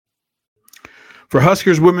For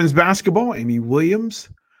Huskers women's basketball, Amy Williams,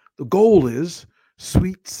 the goal is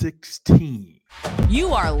Sweet 16. You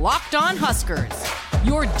are Locked On Huskers,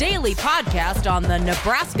 your daily podcast on the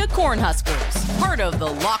Nebraska Cornhuskers, part of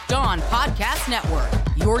the Locked On Podcast Network,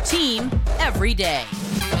 your team every day.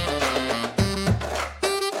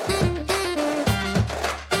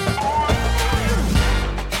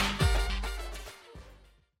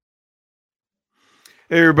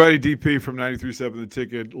 Hey everybody, DP from 93.7 The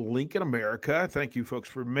Ticket, Lincoln, America. Thank you folks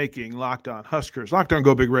for making Locked On Huskers, Locked On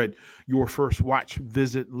Go Big Red, your first watch,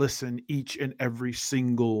 visit, listen each and every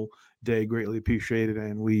single day. Greatly appreciated,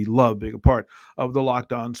 and we love being a part of the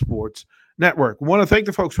Locked On Sports Network. Want to thank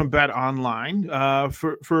the folks from Bet Online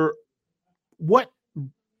for what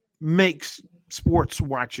makes sports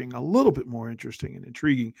watching a little bit more interesting and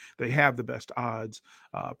intriguing. They have the best odds,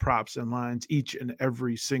 props, and lines each and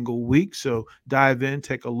every single week. So dive in,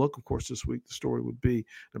 take a look. Of course, this week the story would be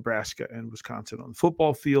Nebraska and Wisconsin on the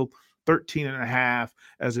football field. 13.5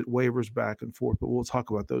 as it wavers back and forth, but we'll talk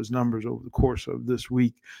about those numbers over the course of this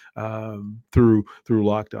week through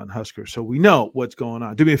Locked On Huskers, so we know what's going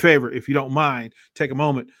on. Do me a favor, if you don't mind, take a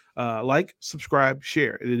moment, like, subscribe,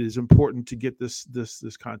 share. It is important to get this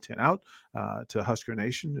content out to Husker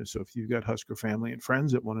Nation. And so if you've got Husker family and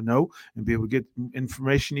friends that want to know and be able to get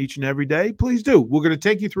information each and every day, please do. We're going to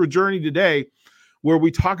take you through a journey today where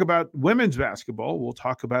we talk about women's basketball. We'll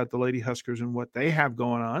talk about the Lady Huskers and what they have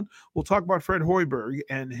going on. We'll talk about Fred Hoiberg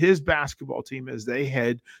and his basketball team as they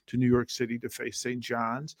head to New York City to face St.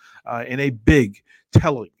 John's in a big,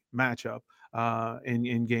 telling matchup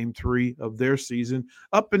in Game 3 of their season,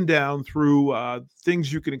 up and down through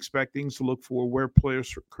things you can expect, things to look for, where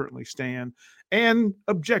players currently stand, and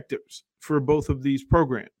objectives for both of these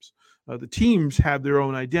programs. The teams have their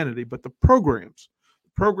own identity, but the programs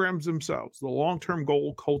themselves, the long-term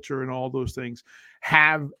goal, culture, and all those things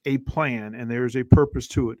have a plan, and there's a purpose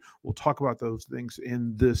to it. We'll talk about those things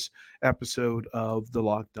in this episode of the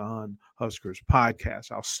Locked On Huskers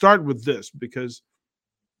podcast. I'll start with this because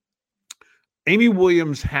Amy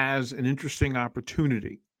Williams has an interesting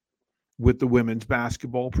opportunity with the women's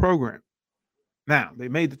basketball program. Now, they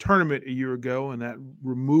made the tournament a year ago, and that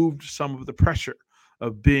removed some of the pressure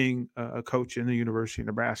of being a coach in the University of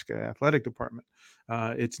Nebraska athletic department.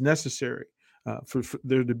 It's necessary for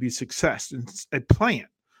there to be success and a plan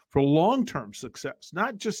for long-term success,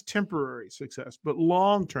 not just temporary success, but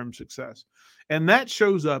long-term success. And that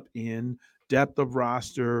shows up in depth of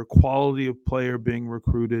roster, quality of player being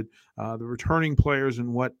recruited, the returning players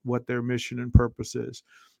and what their mission and purpose is.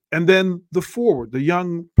 And then the forward, the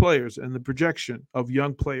young players and the projection of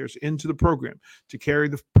young players into the program to carry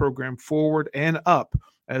the program forward and up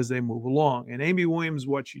as they move along. And Amy Williams,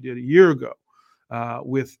 what she did a year ago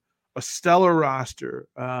with a stellar roster,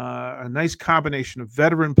 a nice combination of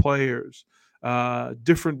veteran players,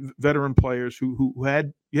 different veteran players who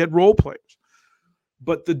had role players.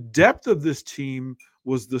 But the depth of this team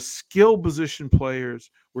was the skill position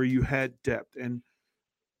players where you had depth. And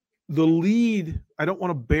the lead, I don't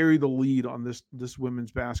want to bury the lead on this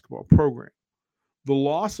women's basketball program. The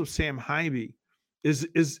loss of Sam Haiby is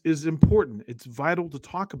important. It's vital to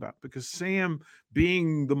talk about because Sam,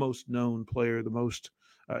 being the most known player, the most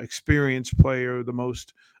experienced player, the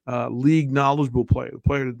most league knowledgeable player, the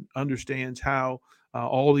player that understands how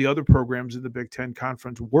all the other programs in the Big Ten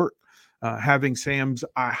Conference work. Having Sam's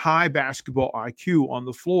high basketball IQ on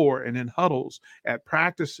the floor and in huddles at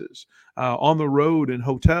practices, on the road in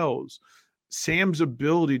hotels, Sam's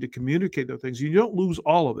ability to communicate those things, you don't lose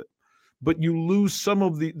all of it, but you lose some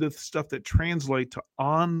of the stuff that translate to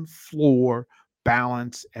on-floor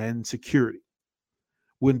balance and security.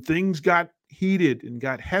 When things got heated and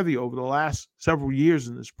got heavy over the last several years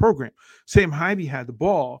in this program, Sam Haiby had the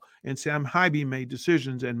ball, and Sam Haiby made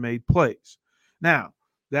decisions and made plays. Now,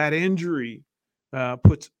 that injury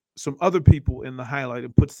puts some other people in the highlight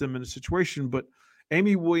and puts them in a situation. But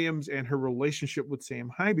Amy Williams and her relationship with Sam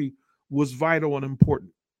Haiby was vital and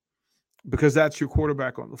important because that's your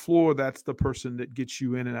quarterback on the floor. That's the person that gets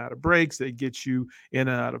you in and out of breaks. They get you in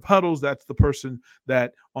and out of huddles. That's the person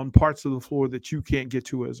that on parts of the floor that you can't get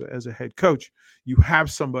to as a head coach. You have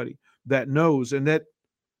somebody that knows, and that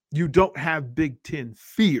you don't have Big Ten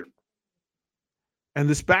fear. And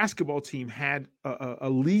this basketball team had a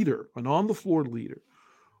leader, an on-the-floor leader,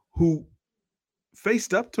 who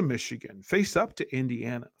faced up to Michigan, faced up to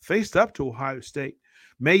Indiana, faced up to Ohio State,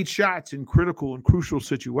 made shots in critical and crucial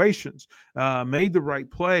situations, made the right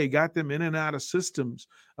play, got them in and out of systems,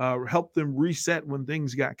 helped them reset when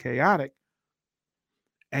things got chaotic.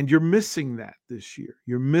 And you're missing that this year.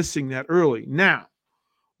 You're missing that early. Now,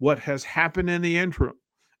 what has happened in the interim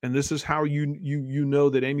And this is how you know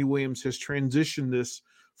that Amy Williams has transitioned this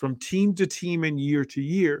from team to team and year to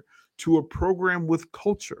year to a program with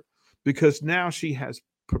culture, because now she has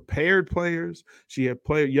prepared players. She had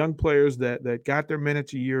young players that got their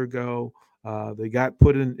minutes a year ago. They got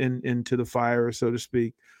put into the fire, so to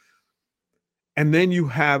speak. And then you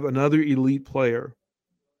have another elite player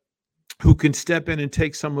who can step in and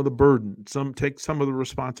take some of the burden, take some of the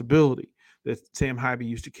responsibility that Sam Haiby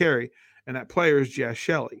used to carry. And that player is Jaz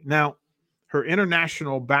Shelley. Now, her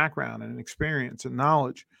international background and experience and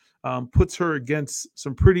knowledge puts her against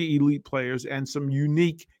some pretty elite players and some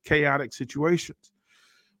unique, chaotic situations.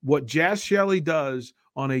 What Jaz Shelley does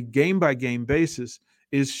on a game-by-game basis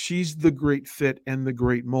is she's the great fit and the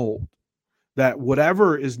great mold. That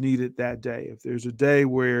whatever is needed that day, if there's a day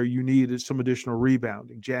where you needed some additional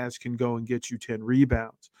rebounding, Jaz can go and get you 10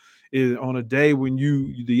 rebounds. On a day when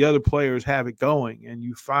the other players have it going and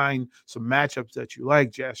you find some matchups that you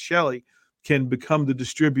like, Jaz Shelley can become the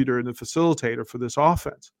distributor and the facilitator for this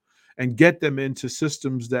offense and get them into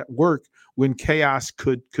systems that work when chaos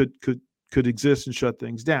could exist and shut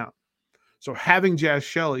things down. So having Jaz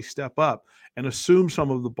Shelley step up and assume some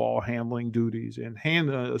of the ball handling duties and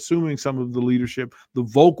assuming some of the leadership, the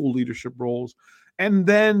vocal leadership roles, and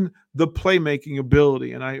then the playmaking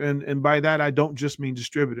ability. And by that, I don't just mean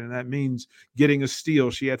distributing. That means getting a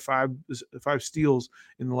steal. She had five steals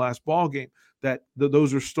in the last ball game.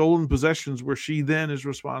 Those are stolen possessions where she then is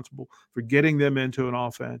responsible for getting them into an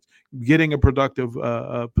offense, getting a productive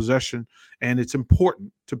possession. And it's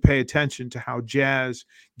important to pay attention to how Jaz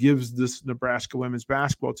gives this Nebraska women's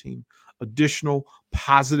basketball team additional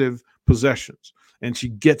positive possessions. And she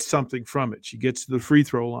gets something from it. She gets to the free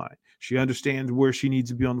throw line. She understands where she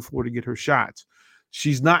needs to be on the floor to get her shots.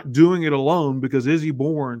 She's not doing it alone because Izzy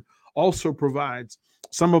Bourne also provides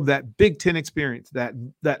some of that Big Ten experience,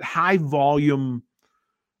 that high volume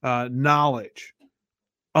knowledge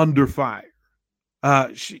under fire.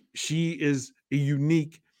 She is a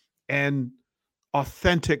unique and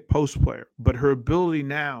authentic post player, but her ability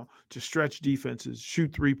now to stretch defenses,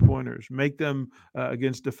 shoot 3-pointers, make them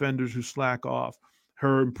against defenders who slack off.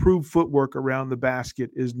 Her improved footwork around the basket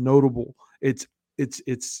is notable. It's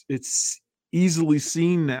easily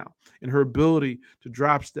seen now in her ability to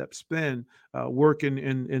drop step, spin, work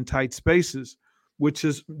in tight spaces, which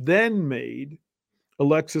has then made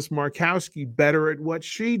Alexis Markowski better at what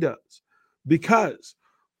she does, because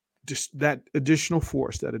just that additional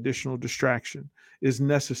force, that additional distraction is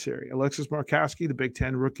necessary. Alexis Markowski, the Big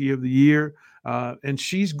Ten Rookie of the Year, and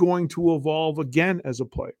she's going to evolve again as a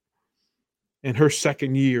player. In her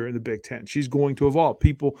second year in the Big Ten, she's going to evolve.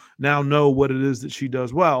 People now know what it is that she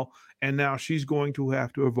does well, and now she's going to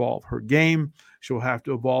have to evolve her game. She'll have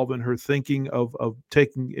to evolve in her thinking of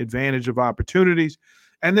taking advantage of opportunities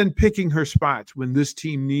and then picking her spots when this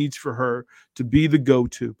team needs for her to be the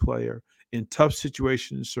go-to player in tough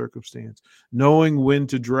situations and circumstance, knowing when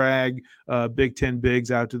to drag Big Ten bigs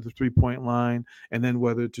out to the three-point line, and then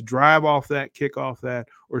whether to drive off that, kick off that,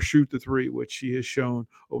 or shoot the three, which she has shown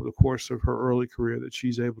over the course of her early career that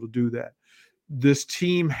she's able to do that. This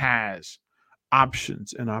team has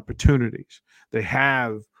options and opportunities. They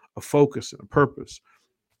have a focus and a purpose.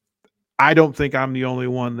 I don't think I'm the only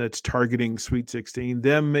one that's targeting Sweet 16.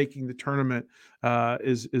 Them making the tournament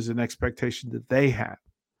is an expectation that they have.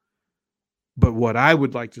 But what I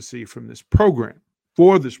would like to see from this program,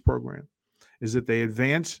 is that they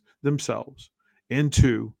advance themselves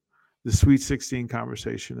into the Sweet 16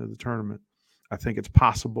 conversation of the tournament. I think it's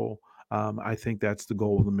possible. I think that's the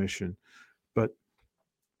goal of the mission. But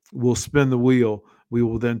we'll spin the wheel. We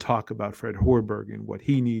will then talk about Fred Hoiberg and what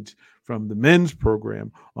he needs from the men's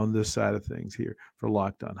program on this side of things here for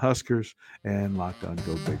Locked On Huskers and Locked On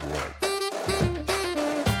Go Big Red.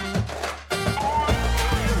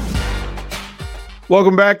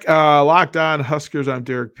 Welcome back, Locked On Huskers. I'm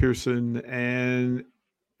Derek Pearson, and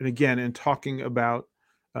again, in talking about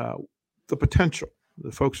the potential, the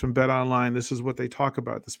folks from Bet Online, this is what they talk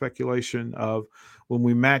about: the speculation of when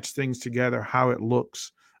we match things together, how it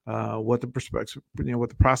looks, what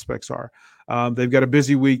the prospects are. They've got a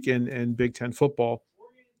busy week in Big Ten football.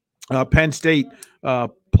 Penn State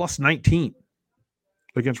plus 19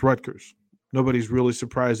 against Rutgers. Nobody's really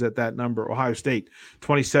surprised at that number. Ohio State,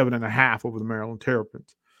 27.5 over the Maryland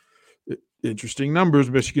Terrapins. Interesting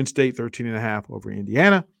numbers. Michigan State, 13.5 over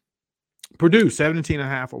Indiana. Purdue,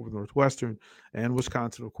 17.5 over Northwestern. And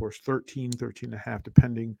Wisconsin, of course, 13.5,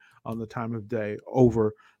 depending on the time of day,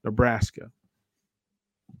 over Nebraska.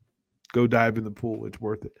 Go dive in the pool. It's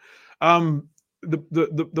worth it.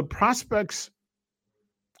 The prospects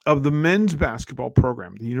of the men's basketball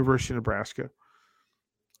program, the University of Nebraska,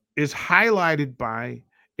 is highlighted by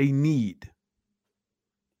a need,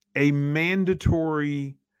 a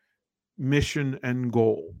mandatory mission and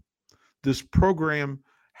goal. This program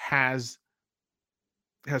has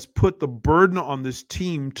put the burden on this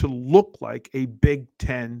team to look like a Big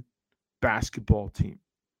Ten basketball team.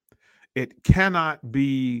 It cannot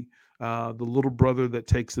be the little brother that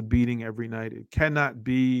takes a beating every night. It cannot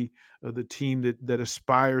be the team that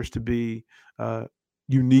aspires to be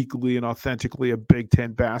uniquely and authentically a Big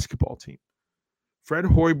Ten basketball team. Fred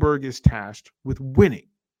Hoiberg is tasked with winning.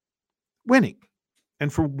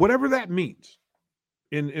 And for whatever that means,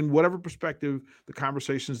 in whatever perspective the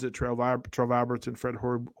conversations that Trev Alberts and Fred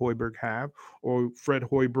Hoiberg have, or Fred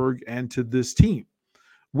Hoiberg and to this team,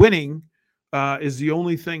 winning is the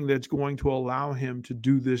only thing that's going to allow him to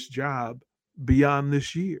do this job beyond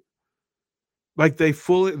this year. Like they're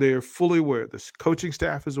fully aware. This coaching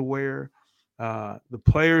staff is aware. The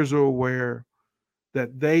players are aware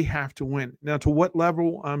that they have to win. Now, to what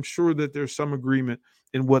level? I'm sure that there's some agreement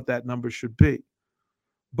in what that number should be.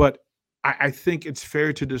 But I think it's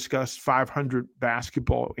fair to discuss 500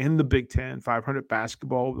 basketball in the Big Ten, 500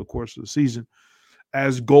 basketball over the course of the season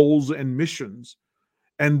as goals and missions.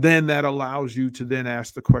 And then that allows you to then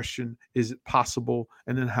ask the question, is it possible?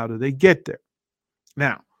 And then how do they get there?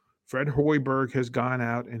 Now, Fred Hoiberg has gone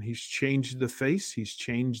out and he's changed the face. He's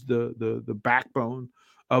changed the backbone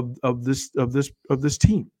of this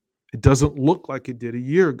team. It doesn't look like it did a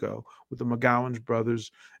year ago with the McGowan brothers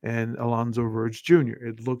and Alonzo Verge Jr.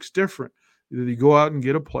 It looks different. You go out and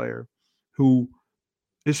get a player who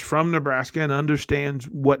is from Nebraska and understands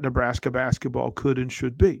what Nebraska basketball could and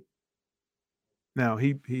should be. Now,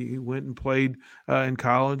 he went and played in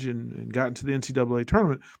college and got into the NCAA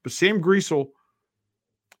tournament. But Sam Griesel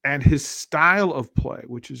and his style of play,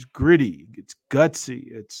 which is gritty, it's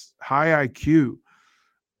gutsy, it's high IQ,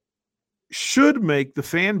 should make the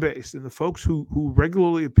fan base and the folks who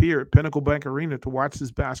regularly appear at Pinnacle Bank Arena to watch this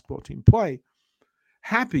basketball team play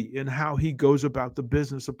happy in how he goes about the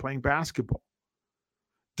business of playing basketball.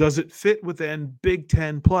 Does it fit within Big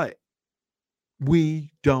Ten play?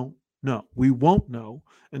 We don't know. We won't know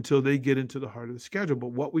until they get into the heart of the schedule.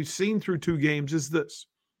 But what we've seen through 2 games is this.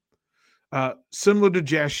 Similar to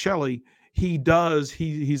Jaz Shelley,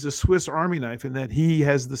 he's a Swiss Army knife in that he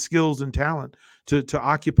has the skills and talent to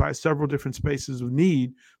occupy several different spaces of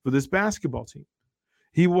need for this basketball team.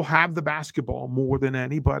 He will have the basketball more than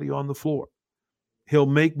anybody on the floor. He'll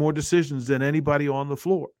make more decisions than anybody on the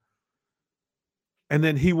floor. And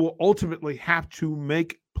then he will ultimately have to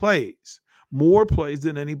make plays, more plays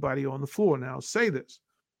than anybody on the floor. Now, I'll say this.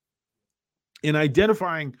 In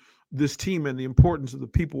identifying this team and the importance of the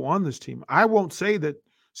people on this team, I won't say that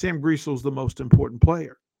Sam Griesel is the most important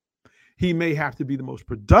player. He may have to be the most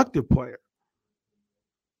productive player.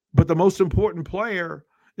 But the most important player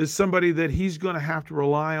is somebody that he's going to have to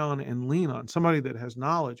rely on and lean on, somebody that has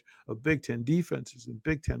knowledge of Big Ten defenses and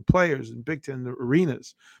Big Ten players and Big Ten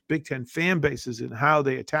arenas, Big Ten fan bases and how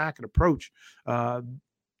they attack and approach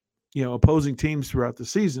opposing teams throughout the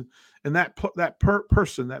season. And that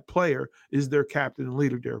player is their captain and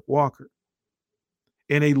leader, Derek Walker.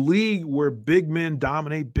 In a league where big men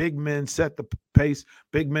dominate, big men set the pace,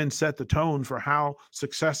 big men set the tone for how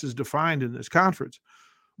success is defined in this conference.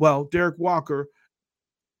 Well, Derek Walker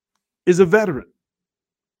is a veteran.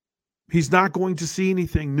 He's not going to see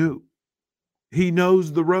anything new. He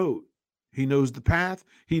knows the road. He knows the path.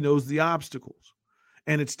 He knows the obstacles.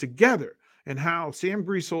 And it's together and how Sam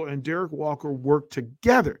Griesel and Derek Walker work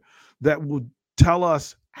together that will tell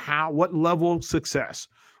us what level of success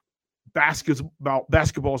basketball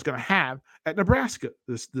is going to have at Nebraska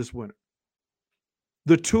this winter.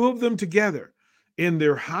 The two of them together in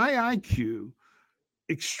their high IQ,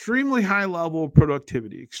 extremely high level of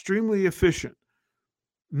productivity, extremely efficient,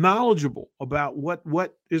 knowledgeable about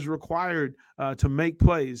what is required to make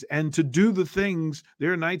plays and to do the things.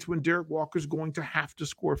 There are nights when Derek Walker is going to have to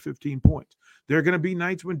score 15 points. There are going to be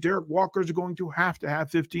nights when Derek Walker is going to have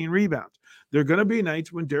 15 rebounds. There are going to be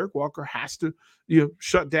nights when Derek Walker has to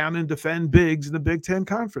shut down and defend bigs in the Big Ten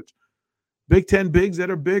Conference. Big Ten bigs that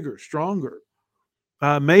are bigger, stronger,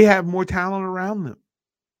 may have more talent around them.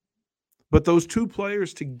 But those two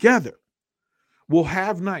players together will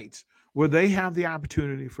have nights where they have the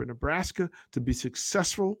opportunity for Nebraska to be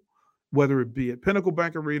successful, whether it be at Pinnacle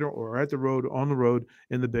Bank Arena or on the road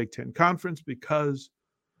in the Big Ten Conference, because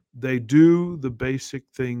they do the basic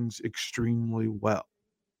things extremely well.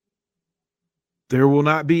 There will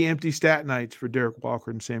not be empty stat nights for Derek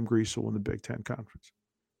Walker and Sam Griesel in the Big Ten Conference.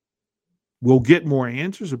 We'll get more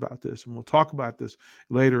answers about this, and we'll talk about this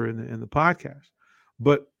later in the podcast.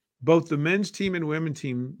 But both the men's team and women's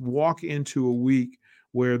team walk into a week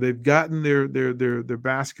where they've gotten their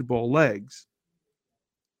basketball legs,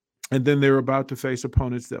 and then they're about to face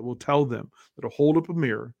opponents that will tell them, that'll hold up a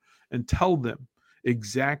mirror and tell them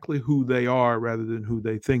exactly who they are rather than who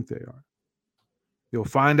they think they are. You'll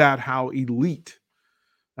find out how elite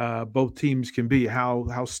both teams can be,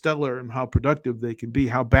 how stellar and how productive they can be,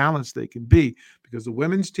 how balanced they can be, because the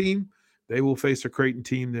women's team, they will face a Creighton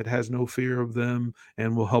team that has no fear of them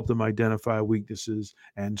and will help them identify weaknesses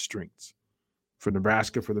and strengths. For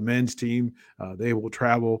Nebraska, for the men's team, they will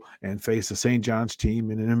travel and face a St. John's team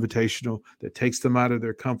in an invitational that takes them out of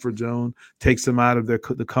their comfort zone, takes them out of the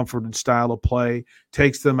comfort and style of play,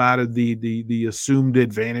 takes them out of the assumed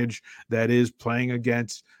advantage that is playing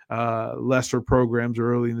against lesser programs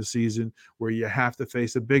early in the season, where you have to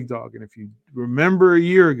face a big dog. And if you remember a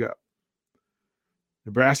year ago,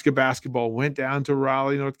 Nebraska basketball went down to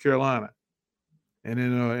Raleigh, North Carolina, and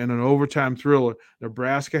in an overtime thriller,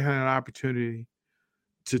 Nebraska had an opportunity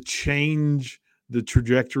to change the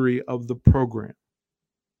trajectory of the program.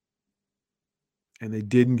 And they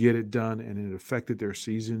didn't get it done, and it affected their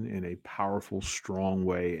season in a powerful, strong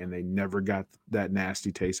way, and they never got that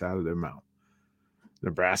nasty taste out of their mouth.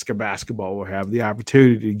 Nebraska basketball will have the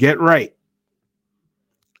opportunity to get right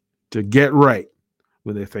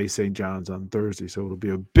when they face St. John's on Thursday. So it'll be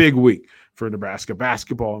a big week for Nebraska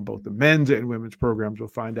basketball, and both the men's and women's programs will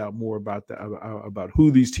find out more about about who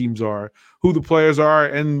these teams are, who the players are,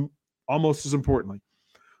 and almost as importantly,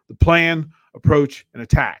 the plan, approach, and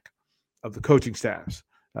attack of the coaching staffs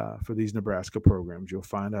for these Nebraska programs. You'll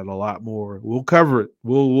find out a lot more. We'll cover it.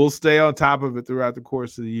 We'll stay on top of it throughout the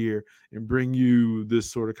course of the year and bring you this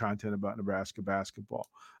sort of content about Nebraska basketball.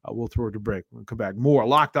 We'll throw it to break. We'll come back more.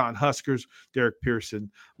 Locked On Huskers, Derek Pearson,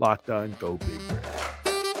 Locked On Go Big Red.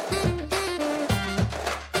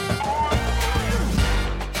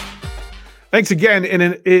 Thanks again.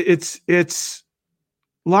 And it's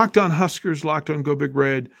Locked On Huskers, Locked On Go Big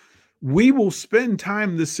Red. We will spend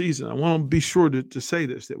time this season. I want to be sure to say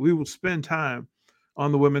this, that we will spend time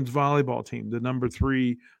on the women's volleyball team, the number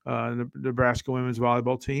 3 Nebraska women's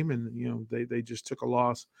volleyball team. And, they just took a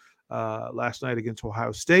loss last night against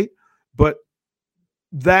Ohio State. But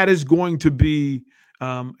that is going to be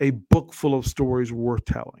a book full of stories worth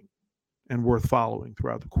telling and worth following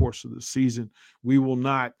throughout the course of the season. We will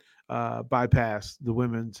not bypass the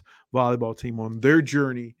women's volleyball team on their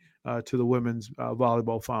journey to the women's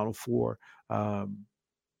volleyball Final Four.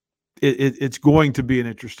 It's going to be an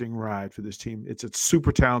interesting ride for this team. It's a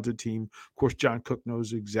super talented team. Of course, John Cook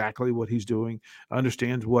knows exactly what he's doing,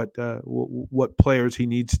 understands what players he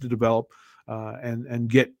needs to develop and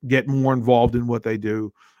get more involved in what they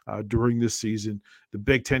do during this season. The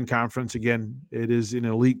Big Ten Conference, again, it is an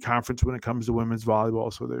elite conference when it comes to women's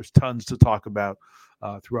volleyball, so there's tons to talk about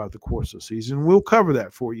throughout the course of the season. We'll cover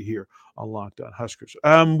that for you here on Locked On Huskers.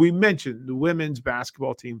 We mentioned the women's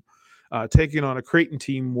basketball team taking on a Creighton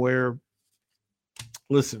team where,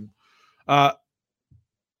 listen,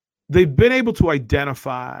 they've been able to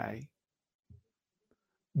identify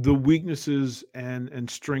the weaknesses and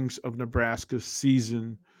strengths of Nebraska's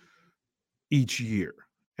season each year.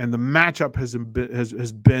 And the matchup has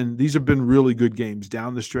been these have been really good games,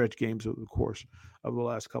 down the stretch games over the course of the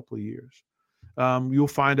last couple of years. You'll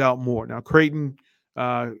find out more. Now, Creighton,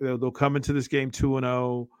 they'll come into this game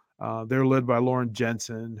 2-0. They're led by Lauren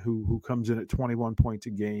Jensen, who comes in at 21 points a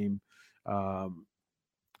game.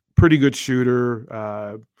 Pretty good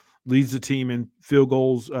shooter. Leads the team in field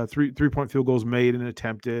goals, three-point field goals made and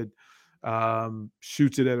attempted.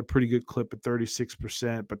 Shoots it at a pretty good clip at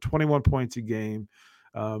 36%, but 21 points a game.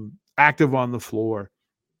 Active on the floor.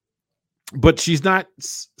 But she's not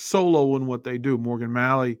solo in what they do. Morgan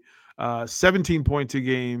Malley, 17 points a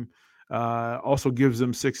game, also gives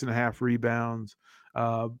them 6.5 rebounds.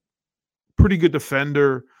 Pretty good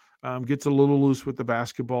defender, gets a little loose with the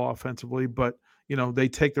basketball offensively, but they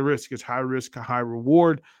take the risk. It's high risk, high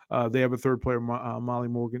reward. They have a third player, Molly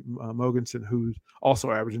Mogensen, who's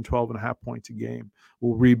also averaging 12.5 points a game,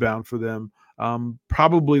 will rebound for them.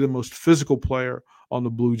 Probably the most physical player on the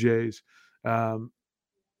Blue Jays.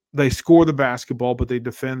 They score the basketball, but they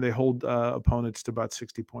defend. They hold opponents to about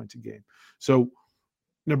 60 points a game. So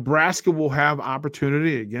Nebraska will have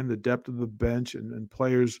opportunity. Again, the depth of the bench and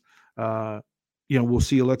players, we'll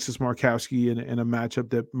see Alexis Markowski in a matchup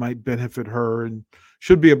that might benefit her and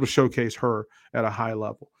should be able to showcase her at a high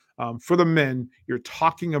level. For the men, you're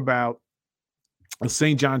talking about a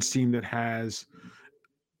St. John's team that has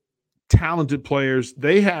talented players.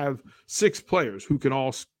 They have 6 players who can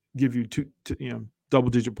all give you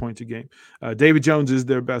double-digit points a game. David Jones is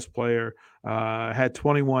their best player. Had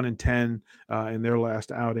 21 and 10 in their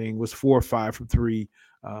last outing. Was 4 or 5 from 3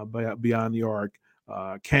 beyond the arc.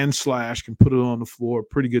 can slash, can put it on the floor.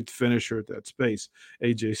 Pretty good finisher at that space.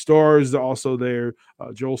 AJ Starr is also there.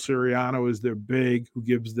 Joel Siriano is their big, who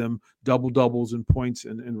gives them double-doubles in points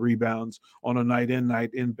and rebounds on a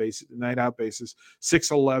night-out basis.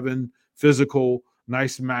 6'11", physical,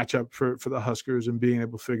 nice matchup for the Huskers and being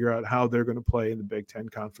able to figure out how they're going to play in the Big Ten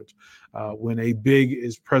Conference. When a big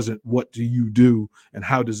is present, what do you do and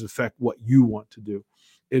how does it affect what you want to do?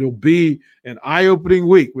 It'll be an eye-opening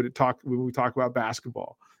week when we talk about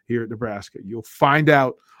basketball here at Nebraska. You'll find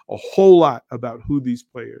out a whole lot about who these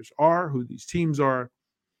players are, who these teams are,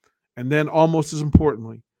 and then almost as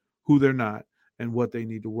importantly, who they're not and what they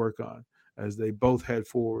need to work on as they both head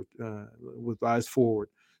forward with eyes forward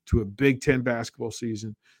to a Big Ten basketball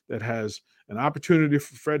season that has an opportunity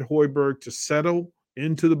for Fred Hoiberg to settle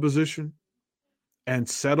into the position and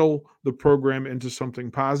settle the program into something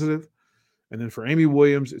positive. And then for Amy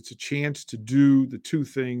Williams, it's a chance to do the two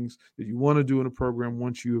things that you want to do in a program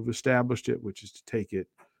once you have established it, which is to take it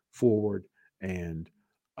forward and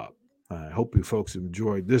up. I hope you folks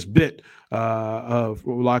enjoyed this bit of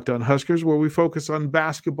Locked On Huskers, where we focus on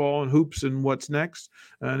basketball and hoops and what's next.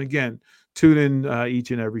 And again, tune in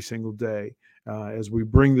each and every single day as we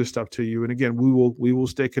bring this stuff to you. And again, we will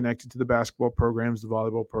stay connected to the basketball programs, the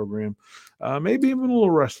volleyball program, maybe even a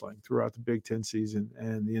little wrestling throughout the Big Ten season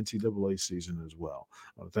and the NCAA season as well.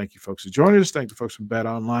 Thank you, folks, for joining us. Thank the folks from Bet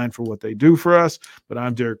Online for what they do for us. But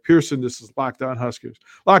I'm Derek Pearson. This is Locked On Huskers.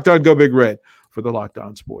 Locked On Go Big Red for the Locked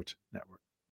On Sports Network.